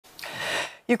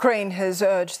Ukraine has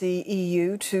urged the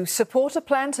EU to support a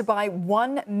plan to buy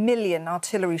 1 million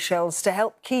artillery shells to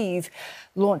help Kyiv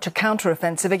launch a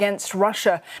counteroffensive against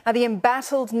Russia. Now, the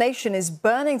embattled nation is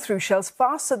burning through shells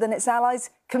faster than its allies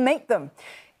can make them.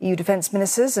 EU defence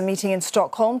ministers are meeting in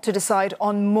Stockholm to decide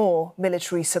on more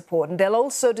military support. And they'll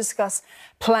also discuss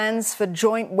plans for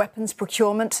joint weapons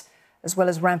procurement, as well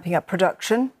as ramping up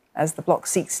production as the bloc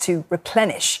seeks to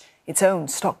replenish its own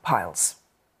stockpiles.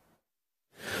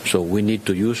 So we need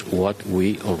to use what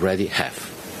we already have,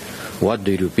 what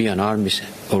the European armies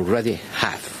already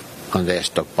have on their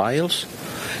stockpiles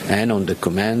and on the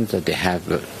command that they have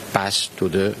passed to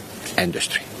the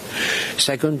industry.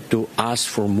 Second, to ask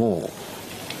for more,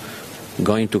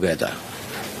 going together,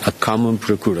 a common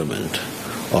procurement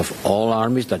of all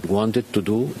armies that wanted to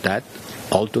do that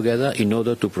all together in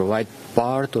order to provide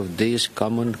part of this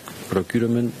common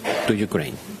procurement to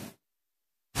Ukraine.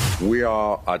 We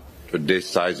are at a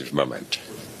decisive moment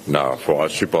now for our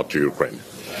support to Ukraine.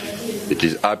 It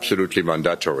is absolutely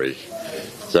mandatory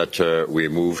that we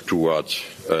move towards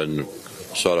a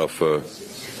sort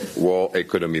of war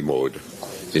economy mode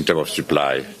in terms of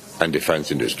supply and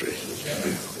defense industry.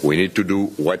 We need to do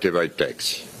whatever it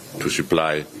takes to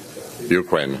supply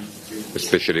Ukraine,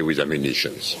 especially with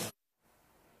ammunition.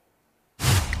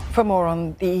 For more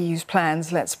on the EU's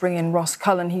plans, let's bring in Ross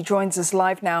Cullen. He joins us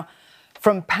live now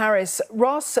from Paris.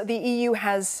 Ross, the EU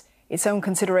has its own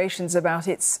considerations about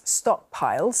its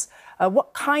stockpiles.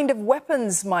 What kind of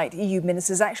weapons might EU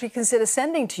ministers actually consider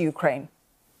sending to Ukraine?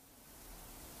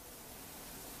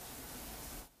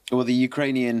 Well, the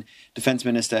Ukrainian defense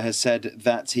minister has said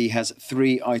that he has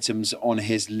 3 items on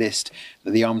his list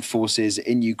that the armed forces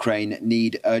in Ukraine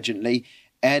need urgently: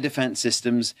 air defense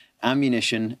systems,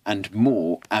 ammunition and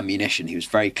more ammunition. He was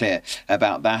very clear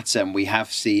about that, and we have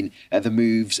seen the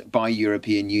moves by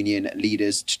European Union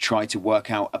leaders to try to work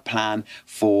out a plan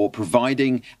for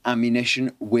providing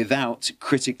ammunition without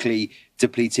critically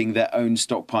depleting their own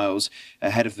stockpiles.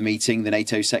 Ahead of the meeting, the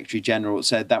NATO Secretary General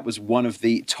said that was one of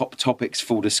the top topics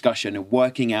for discussion,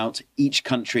 working out each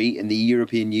country in the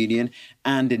European Union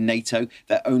and in NATO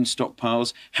their own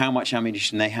stockpiles, how much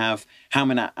ammunition they have, how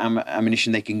much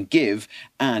ammunition they can give,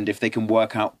 and if they can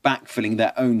work out backfilling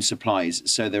their own supplies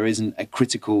so there isn't a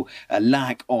critical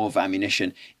lack of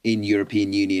ammunition in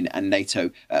European Union and NATO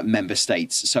member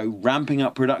states. So ramping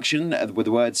up production were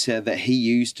the words that he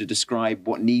used to describe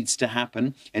what needs to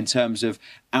happen in terms of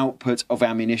output of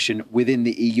ammunition within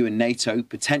the EU and NATO.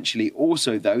 Potentially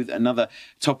also, though, another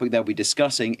topic they'll be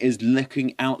discussing is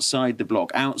looking outside the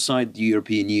bloc, outside the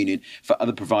European Union, for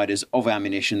other providers of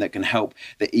ammunition that can help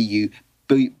the EU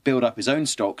build up its own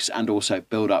stocks and also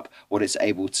build up what it's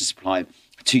able to supply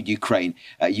to Ukraine.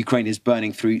 Ukraine is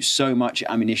burning through so much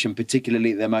ammunition,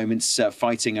 particularly at the moment,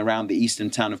 fighting around the eastern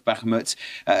town of Bakhmut,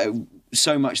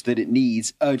 so much that it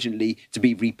needs urgently to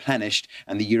be replenished,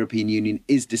 and the European Union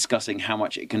is discussing how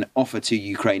much it can offer to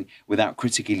Ukraine without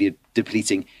critically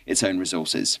depleting its own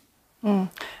resources.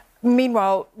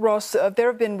 Meanwhile, Ross, there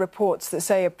have been reports that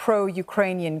say a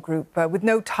pro-Ukrainian group with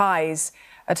no ties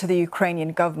to the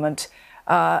Ukrainian government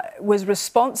was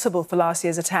responsible for last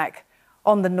year's attack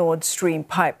on the Nord Stream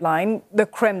pipeline. The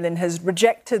Kremlin has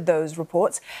rejected those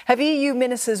reports. Have EU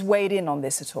ministers weighed in on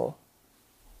this at all?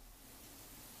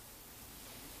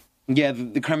 Yeah,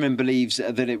 the Kremlin believes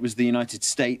that it was the United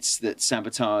States that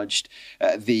sabotaged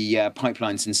the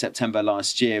pipelines in September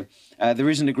last year. There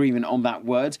is an agreement on that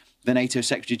word. The NATO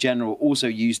Secretary General also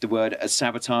used the word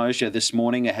sabotage this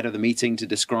morning ahead of the meeting to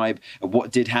describe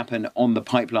what did happen on the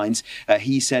pipelines.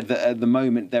 He said that at the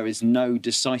moment there is no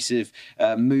decisive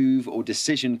move or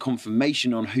decision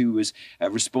confirmation on who was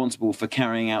responsible for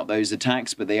carrying out those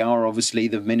attacks, but they are obviously,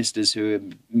 the ministers who are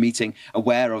meeting,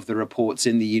 aware of the reports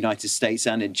in the United States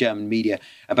and in German media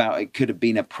about it could have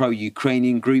been a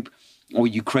pro-Ukrainian group or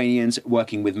Ukrainians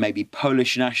working with maybe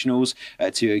Polish nationals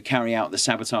to carry out the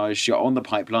sabotage on the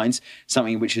pipelines,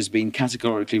 something which has been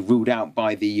categorically ruled out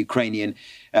by the Ukrainian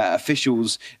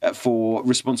officials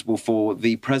responsible for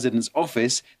the president's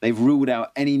office. They've ruled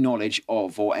out any knowledge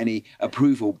of or any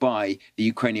approval by the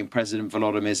Ukrainian president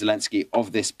Volodymyr Zelensky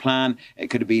of this plan. It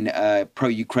could have been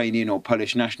pro-Ukrainian or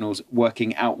Polish nationals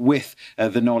working out with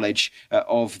the knowledge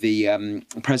of the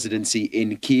presidency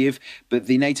in Kyiv. But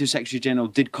the NATO Secretary General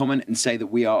did comment and say that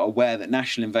we are aware that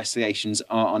national investigations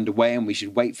are underway and we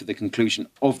should wait for the conclusion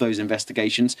of those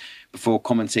investigations before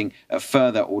commenting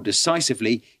further or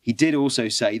decisively. He did also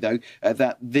say, though,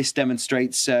 that this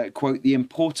demonstrates, quote, the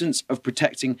importance of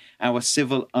protecting our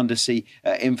civil undersea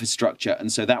infrastructure.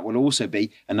 And so that will also be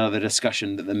another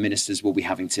discussion that the ministers will be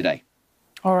having today.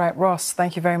 All right, Ross,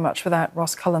 thank you very much for that.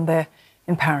 Ross Cullen there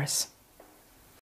in Paris.